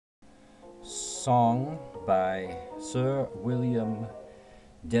song by Sir Wm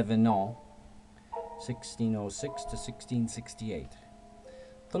Davenant, 1606 to 1668.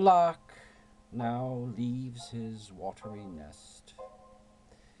 The lark now leaves his watery nest,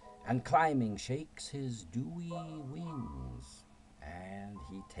 and climbing shakes his dewy wings, and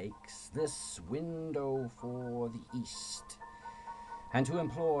he takes this window for the east, and to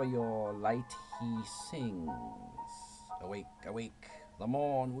implore your light he sings. Awake, awake, the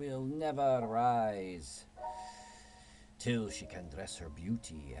morn will never rise, till she can dress her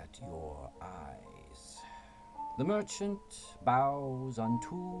beauty at your eyes. The merchant bows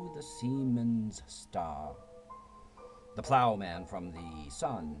unto the seaman's star. The ploughman from the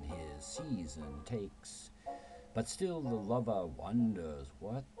sun his season takes, but still the lover wonders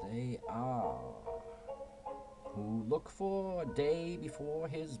what they are, who look for day before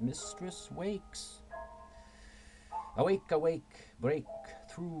his mistress wakes. Awake, awake, break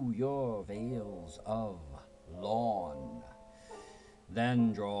through your veils of lawn,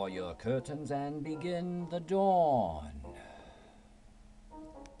 then draw your curtains and begin the dawn.